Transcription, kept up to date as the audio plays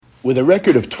With a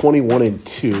record of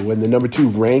 21-2 and the number 2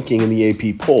 ranking in the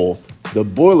AP poll, the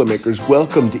Boilermakers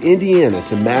welcomed Indiana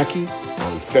to Mackey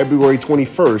on February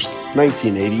 21st,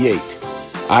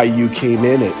 1988. IU came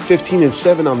in at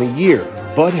 15-7 on the year,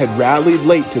 but had rallied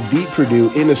late to beat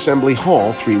Purdue in Assembly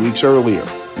Hall 3 weeks earlier.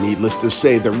 Needless to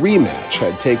say, the rematch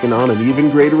had taken on an even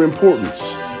greater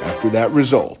importance after that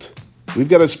result. We've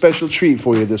got a special treat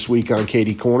for you this week on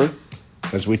Katie Corner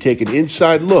as we take an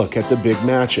inside look at the big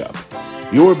matchup.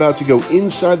 You're about to go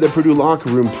inside the Purdue locker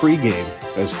room pregame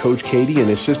as Coach Katie and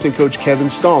assistant coach Kevin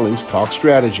Stallings talk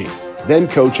strategy. Then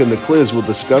Coach and the Cliz will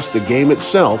discuss the game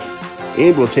itself,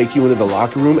 and we'll take you into the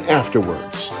locker room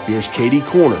afterwards. Here's Katie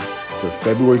Corner for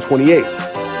February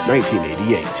 28th,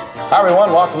 1988. Hi everyone,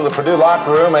 welcome to the Purdue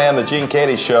Locker Room and the Gene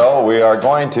Katie Show. We are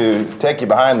going to take you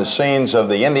behind the scenes of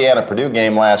the Indiana-Purdue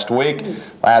game last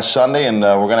Sunday, and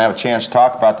we're going to have a chance to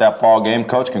talk about that ball game.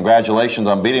 Coach, congratulations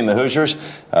on beating the Hoosiers.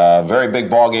 Very big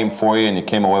ball game for you, and you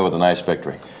came away with a nice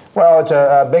victory. Well, it's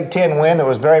a Big Ten win that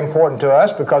was very important to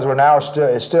us because we're now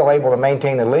still able to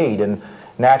maintain the lead. And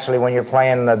naturally, when you're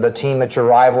playing the team that's your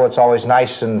rival, it's always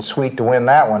nice and sweet to win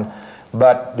that one.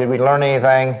 But did we learn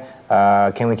anything?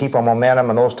 Can we keep our momentum?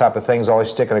 And those type of things always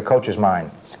stick in a coach's mind.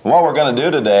 What we're going to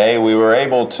do today, we were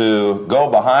able to go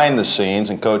behind the scenes,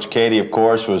 and Coach Katie, of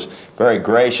course, was very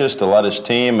gracious to let his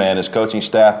team and his coaching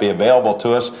staff be available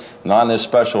to us. And on this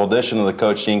special edition of the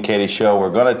Coach Gene Katie Show, we're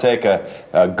going to take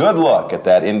a good look at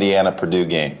that Indiana-Purdue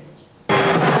game.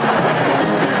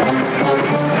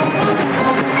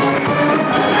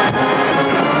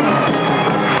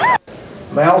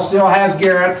 Mel still has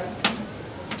Garrett,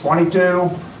 22.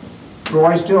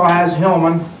 Roy still has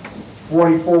Hillman,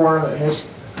 44. His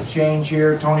change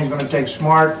here. Tony's going to take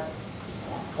Smart,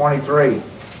 23. And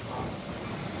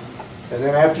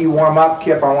then after you warm up,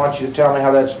 Kip, I want you to tell me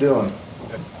how that's doing.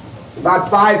 About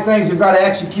 5 things you've got to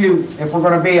execute if we're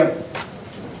going to be a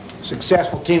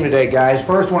successful team today, guys.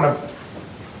 First one,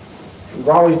 we've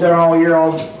always done all year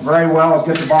very well, is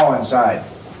get the ball inside.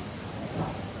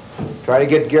 Try to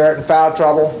get Garrett in foul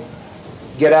trouble,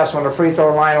 get us on the free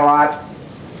throw line a lot,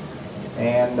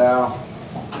 and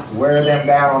wear them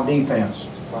down on defense.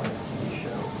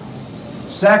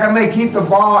 Secondly, keep the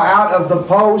ball out of the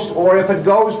post, or if it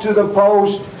goes to the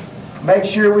post, make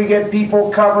sure we get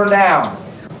people covered down.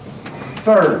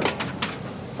 Third,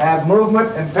 have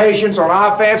movement and patience on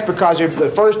offense, because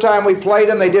the first time we played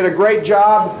them, they did a great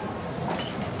job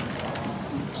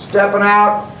stepping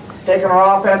out, taking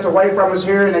our offense away from us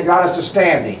here, and they got us to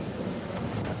standing.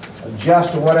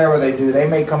 Adjust to whatever they do. They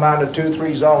may come out in a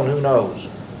 2-3 zone, who knows.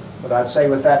 But I'd say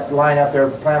with that lineup, they're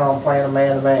planning on playing a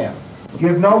man-to-man.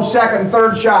 Give no second and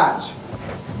third shots.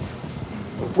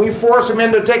 If we force them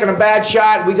into taking a bad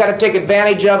shot, we got to take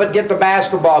advantage of it, get the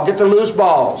basketball, get the loose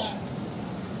balls.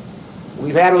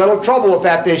 We've had a little trouble with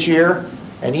that this year,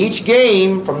 and each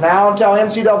game, from now until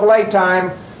NCAA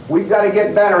time, we've got to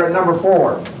get better at number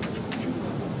 4.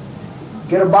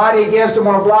 Get a body against them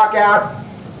on a block out,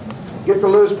 get the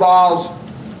loose balls,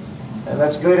 and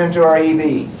let's get into our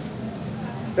EV.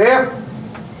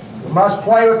 Fifth, we must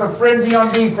play with a frenzy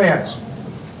on defense.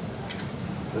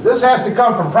 But this has to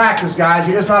come from practice, guys.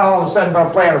 You're just not all of a sudden going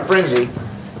to play in a frenzy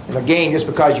in a game just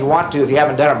because you want to if you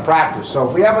haven't done it in practice. So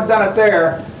if we haven't done it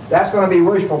there, that's going to be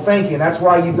wishful thinking. That's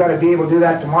why you've got to be able to do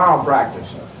that tomorrow in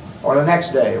practice or the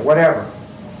next day or whatever.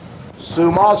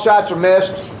 Assume all shots are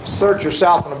missed. Search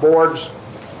yourself on the boards.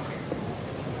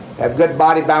 Have good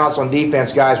body balance on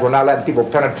defense, guys. We're not letting people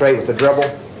penetrate with the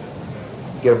dribble.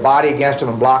 Get a body against them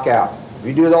and block out. If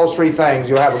you do those 3 things,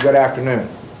 you'll have a good afternoon.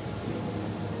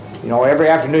 You know, every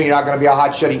afternoon you're not going to be a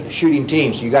hot shooting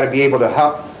team, so you got to be able to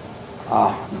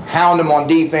hound them on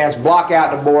defense, block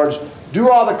out the boards,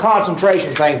 do all the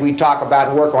concentration things we talk about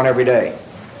and work on every day.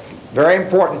 Very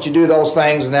important that you do those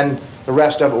things, and then the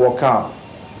rest of it will come.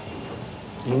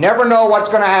 You never know what's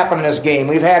going to happen in this game.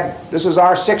 This is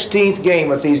our 16th game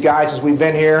with these guys since we've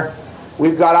been here.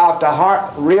 We've got off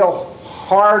to real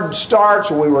hard starts.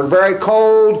 We were very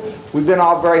cold. We've been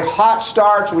off very hot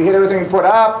starts. We hit everything we put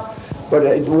up.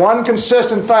 But one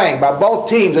consistent thing by both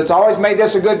teams that's always made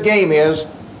this a good game is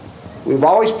we've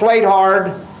always played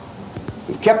hard.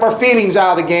 We've kept our feelings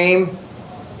out of the game.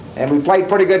 And we played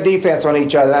pretty good defense on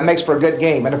each other. That makes for a good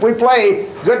game. And if we play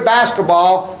good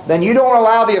basketball, then you don't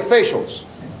allow the officials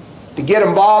to get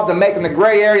involved in making the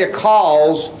gray area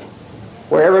calls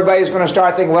where everybody's going to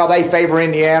start thinking, well, they favor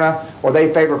Indiana or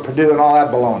they favor Purdue and all that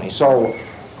baloney. So you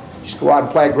just go out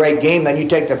and play a great game, then you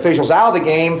take the officials out of the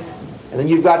game, and then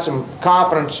you've got some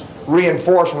confidence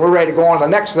reinforced, and we're ready to go on to the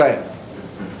next thing.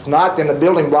 If not, then the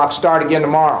building blocks start again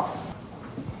tomorrow.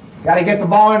 Got to get the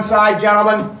ball inside,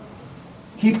 gentlemen.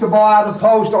 keep the ball out of the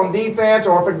post on defense,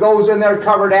 or if it goes in there,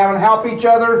 cover down and help each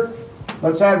other.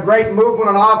 Let's have great movement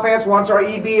on offense once our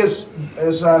EB is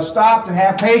stopped, and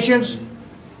have patience.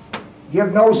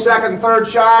 Give no second and third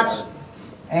shots,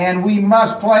 and we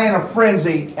must play in a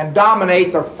frenzy and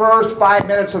dominate the first 5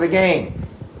 minutes of the game.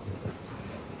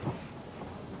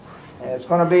 And it's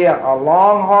going to be a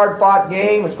long, hard-fought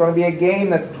game. It's going to be a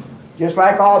game that, just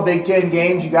like all Big Ten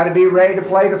games, you got to be ready to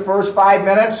play the first 5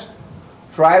 minutes.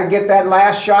 Try to get that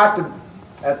last shot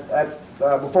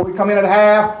before we come in at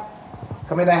half.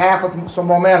 Come into half with some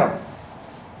momentum.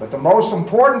 But the most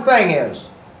important thing is,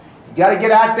 you got to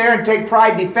get out there and take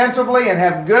pride defensively and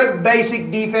have good basic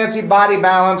defensive body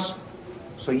balance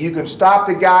so you can stop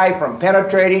the guy from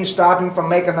penetrating, stop him from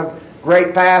making the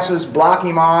great passes, block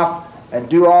him off, and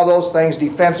do all those things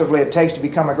defensively it takes to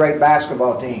become a great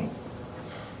basketball team.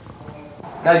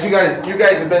 Guys, you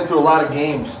guys have been through a lot of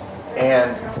games,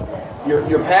 and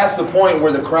you're past the point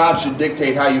where the crowd should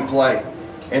dictate how you play.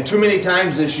 And too many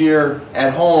times this year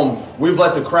at home, we've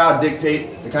let the crowd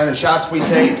dictate the kind of shots we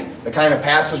take, the kind of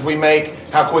passes we make,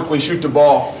 how quick we shoot the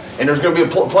ball. And there's going to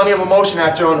be plenty of emotion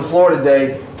out there on the floor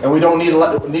today, and we don't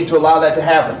need to allow that to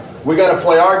happen. We got to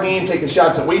play our game, take the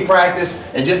shots that we practice,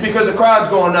 and just because the crowd's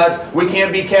going nuts, we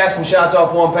can't be casting shots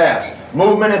off one pass.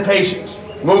 Movement and patience.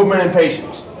 Movement and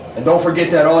patience. And don't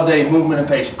forget that all day, movement and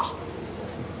patience.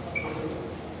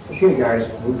 Okay,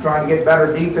 guys, we're trying to get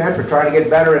better defense. We're trying to get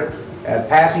better at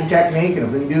passing technique, and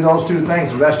if we can do those two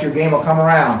things, the rest of your game will come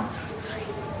around.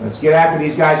 Let's get after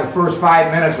these guys the first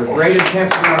 5 minutes with great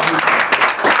intensity on defense.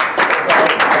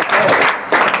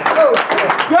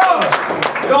 Go!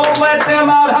 Don't let them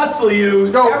out-hustle you.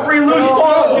 Every loose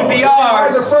ball should be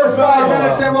ours. The first 5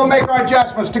 minutes, then we'll make our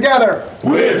adjustments together.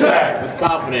 We attack with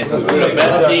confidence. We're the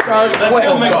best team. Let's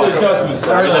go make the adjustments.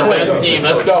 We're the best team.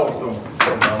 Let's go.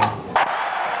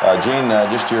 Gene,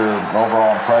 just your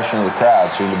overall impression of the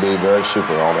crowd seemed to be very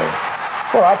super all day.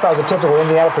 Well, I thought it was a typical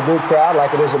Indiana-Purdue crowd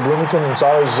like it is at Bloomington. It's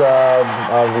always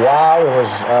wild. It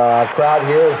was a crowd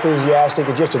here, enthusiastic.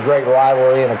 It's just a great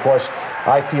rivalry, and of course,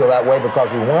 I feel that way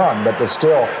because we won, but it's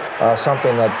still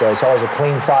something that it's always a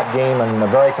clean-fought game and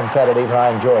very competitive, and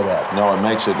I enjoy that. No, it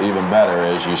makes it even better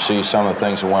as you see some of the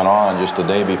things that went on just the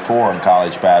day before in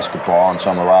college basketball and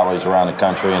some of the rivalries around the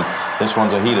country, and this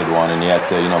one's a heated one, and yet,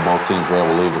 both teams were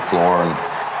able to leave the floor and,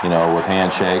 with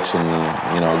handshakes and,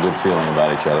 a good feeling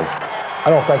about each other. I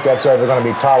don't think that's ever going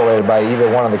to be tolerated by either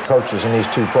one of the coaches in these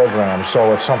two programs,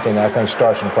 so it's something that I think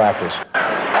starts in practice.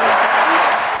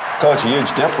 Coach, a huge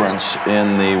difference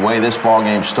in the way this ball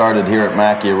game started here at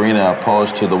Mackey Arena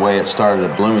opposed to the way it started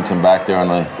at Bloomington back there on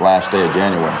the last day of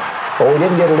January. Well, we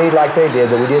didn't get a lead like they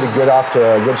did, but we did get off to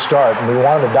a good start, and we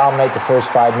wanted to dominate the first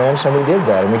 5 minutes, and we did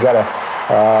that. And we got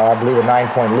I believe, a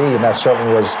 9-point lead, and that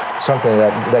certainly was something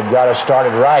that got us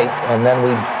started right, and then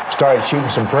we started shooting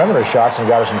some perimeter shots and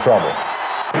got us in trouble.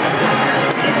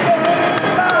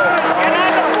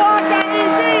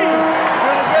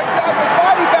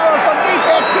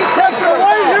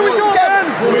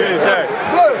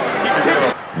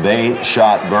 They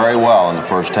shot very well in the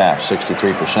first half,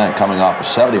 63%, coming off a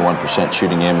 71%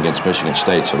 shooting game against Michigan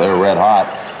State. So they were red hot,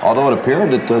 although it appeared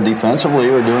that defensively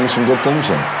we were doing some good things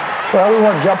there. Well, we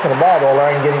weren't jumping the ball, though,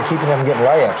 Larry, and keeping them getting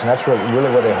layups, and that's really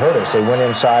where they hurt us. They went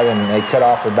inside and they cut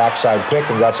off the backside pick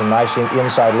and got some nice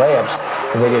inside layups,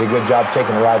 and they did a good job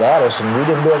taking it right at us, and we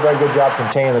didn't do a very good job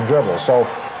containing the dribble. So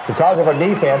because of our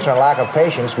defense and our lack of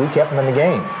patience, we kept them in the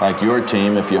game. Like your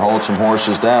team, if you hold some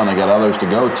horses down, they got others to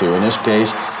go to. In this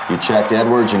case, you checked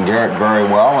Edwards and Garrett very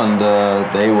well, and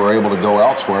they were able to go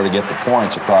elsewhere to get the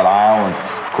points. I thought Isle and,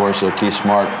 of course, Keith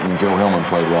Smart and Joe Hillman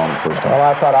played well in the first half. Well,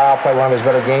 I thought Isle played one of his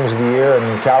better games of the year,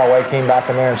 and Callaway came back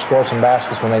in there and scored some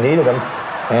baskets when they needed them,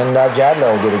 and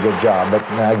Jadlow did a good job. But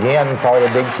again, probably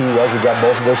the big key was we got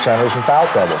both of their centers in foul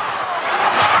trouble.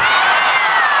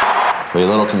 Were you a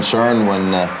little concerned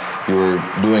when you were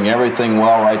doing everything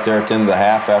well right there at the end of the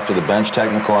half after the bench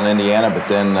technical in Indiana, but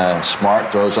then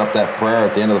Smart throws up that prayer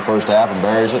at the end of the first half and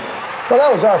buries it? Well,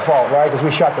 that was our fault, right, because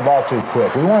we shot the ball too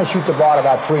quick. We want to shoot the ball at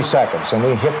about 3 seconds, and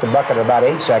we hit the bucket at about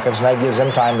 8 seconds, and that gives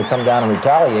them time to come down and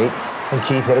retaliate, and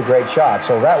Keith hit a great shot.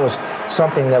 So that was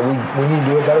something that we need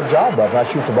to do a better job of, not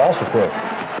shoot the ball so quick.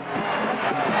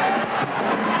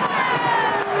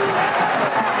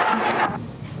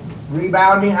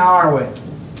 Rebounding, how are we?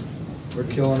 We're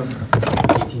killing them.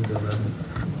 18 to 11.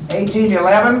 18 to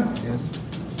 11? Yes.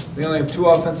 We only have 2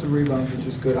 offensive rebounds, which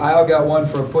is good. Isle got 1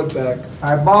 for a putback.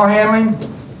 All right, ball handling.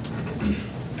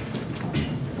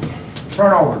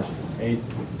 Turnovers. 8.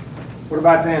 What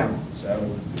about them?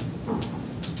 7.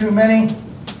 It's too many?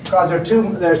 Because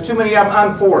there's too many of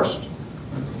them unforced.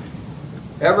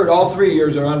 Everett, all 3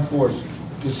 years are unforced.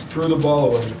 just threw the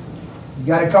ball away. You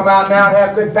got to come out now and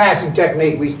have good passing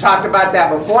technique. We talked about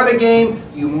that before the game.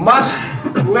 You must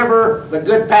deliver the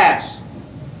good pass.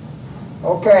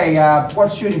 Okay,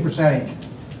 what's shooting percentage?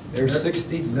 They're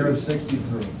 63. They're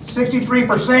 63.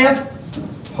 63%?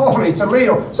 Holy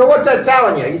Toledo. So what's that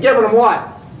telling you? You're giving them what?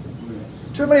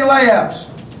 Too many layups.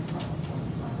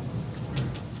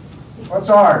 What's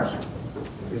ours?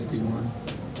 51.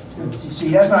 You see,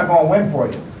 that's not going to win for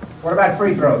you. What about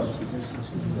free throws?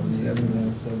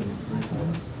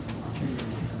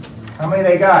 How many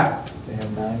they got? They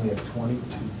have 9, we have 22.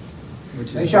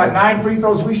 They shot 9 free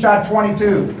throws, we shot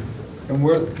 22. And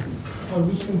we're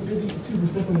we shooting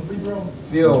 52% from the free throw?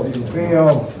 field.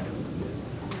 Field.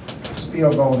 This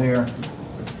field goal here.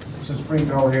 This is free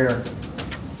throw here.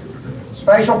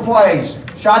 Special plays.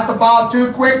 Shot the ball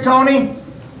too quick, Tony.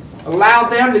 Allowed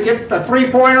them to get the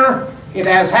three-pointer. It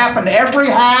has happened every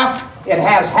half. It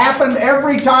has happened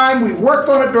every time. We worked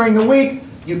on it during the week.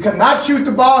 You cannot shoot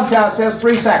the ball until it says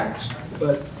 3 seconds.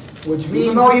 But which Even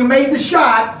means though you made the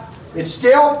shot, it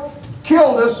still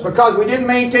killed us because we didn't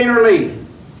maintain our lead.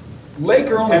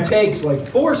 Laker only takes like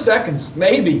 4 seconds,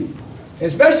 maybe.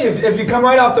 Especially if you come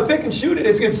right off the pick and shoot it,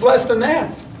 it's less than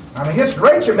that. I mean, it's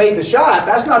great you made the shot.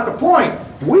 That's not the point.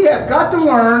 We have got to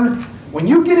learn, when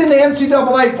you get into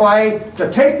NCAA play, to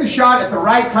take the shot at the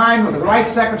right time with the right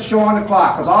seconds show on the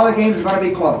clock, because all the games are going to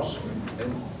be close.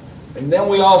 And then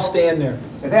we all stand there.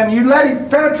 And then you let him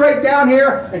penetrate down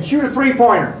here and shoot a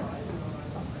three-pointer.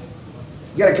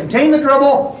 You got to contain the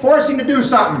dribble, force him to do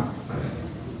something.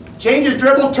 Change his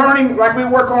dribble, turning like we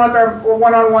work on our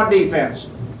one-on-one defense.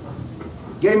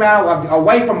 Get him out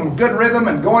away from good rhythm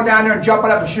and going down there and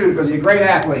jumping up and shooting because he's a great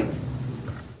athlete.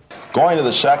 Going to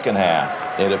the second half,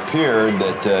 it appeared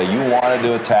that you wanted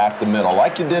to attack the middle,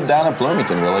 like you did down at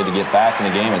Bloomington, really, to get back in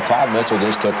the game. And Todd Mitchell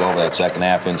just took over that second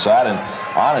half inside, and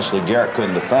honestly, Garrett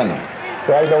couldn't defend him.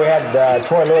 Well, we had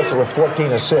Troy Lewis with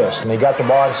 14 assists, and he got the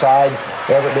ball inside.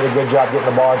 Everett did a good job getting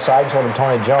the ball inside, so did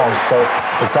Tony Jones. So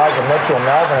because of Mitchell,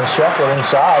 Melvin, and Scheffler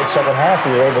inside, second half,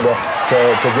 we were able to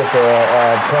get the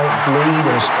point lead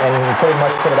and pretty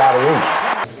much put it out of reach.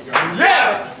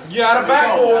 Yeah! You out of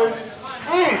backboard.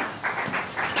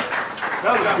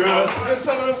 That was good.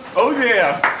 Oh,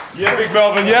 yeah. Yeah, Big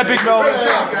Melvin. Yeah, Big Melvin. Good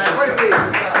job, guys. Way to be.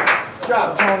 Good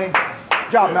job, Tony.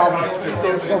 Good job, Melvin.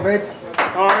 Go big.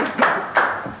 All right.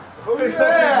 Oh,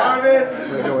 yeah.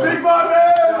 Big Marvin.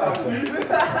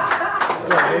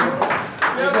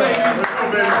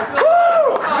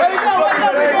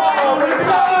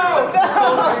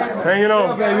 Hanging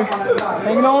on, baby.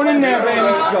 Hanging on in there, baby.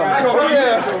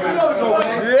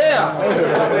 Yeah.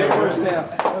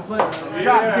 Good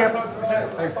job, Kip.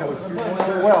 Thanks, Coach.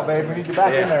 You're well, baby. We need you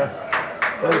back in there.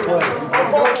 Good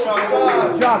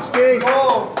job, Steve. Good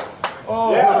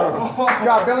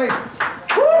job, Billy. Good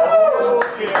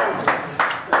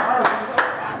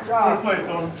job.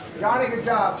 Johnny, good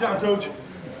job. Good job, Coach.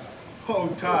 Oh,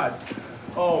 Todd.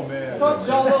 Oh, man. Coach,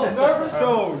 y'all a little nervous?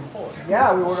 So,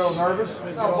 Yeah, we were a little nervous.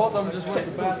 No, both of them just went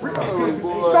to the bathroom. Let's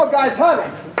go, guys.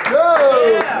 Hunting.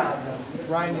 yeah.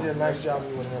 Ryan, you did a nice job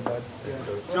with him, bud.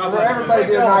 Everybody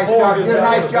did a nice job. You did a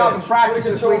nice job in practice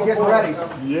this week getting ready.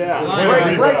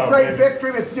 Yeah. Great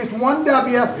victory. It's just one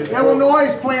W. Illinois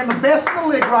is playing the best in the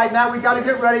league right now. We got to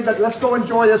get ready, but let's go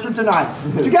enjoy this one tonight.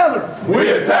 Together. We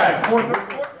attack.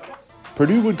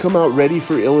 Purdue would come out ready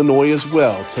for Illinois as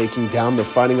well, taking down the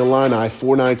Fighting Illini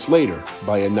 4 nights later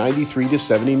by a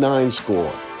 93-79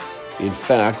 score. In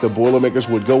fact, the Boilermakers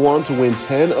would go on to win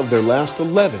 10 of their last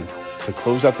 11 to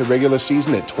close out the regular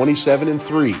season at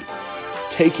 27-3,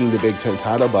 taking the Big Ten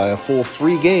title by a full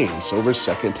 3 games over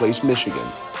second-place Michigan.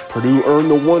 Purdue earned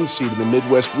the 1 seed in the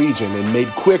Midwest region and made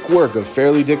quick work of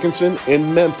Fairleigh Dickinson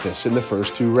and Memphis in the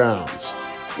first 2 rounds.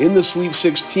 In the Sweet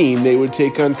 16, they would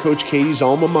take on Coach Katie's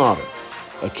alma mater,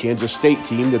 a Kansas State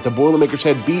team that the Boilermakers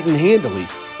had beaten handily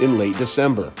in late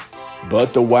December.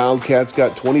 But the Wildcats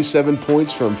got 27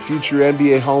 points from future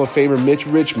NBA Hall of Famer Mitch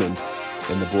Richmond,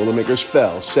 and the Boilermakers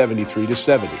fell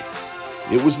 73-70.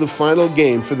 It was the final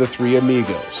game for the three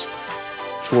amigos.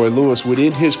 Troy Lewis would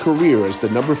end his career as the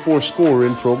number 4 scorer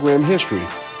in program history,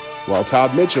 while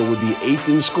Todd Mitchell would be 8th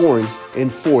in scoring and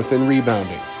 4th in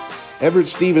rebounding. Everett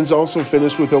Stevens also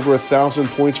finished with over 1,000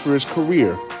 points for his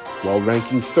career, while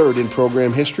ranking 3rd in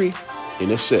program history in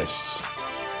assists.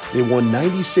 They won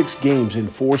 96 games in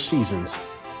 4 seasons,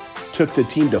 took the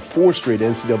team to 4 straight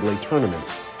NCAA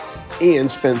tournaments, and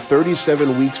spent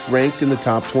 37 weeks ranked in the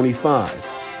top 25,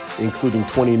 including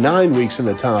 29 weeks in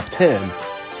the top 10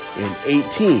 and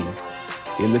 18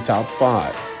 in the top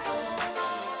 5.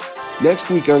 Next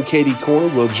week on Katie Corner,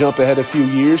 we'll jump ahead a few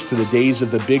years to the days of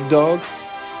the big dog,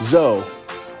 Zoe,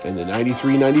 and the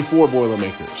 93-94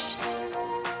 Boilermakers.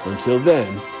 Until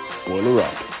then, Boiler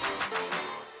up.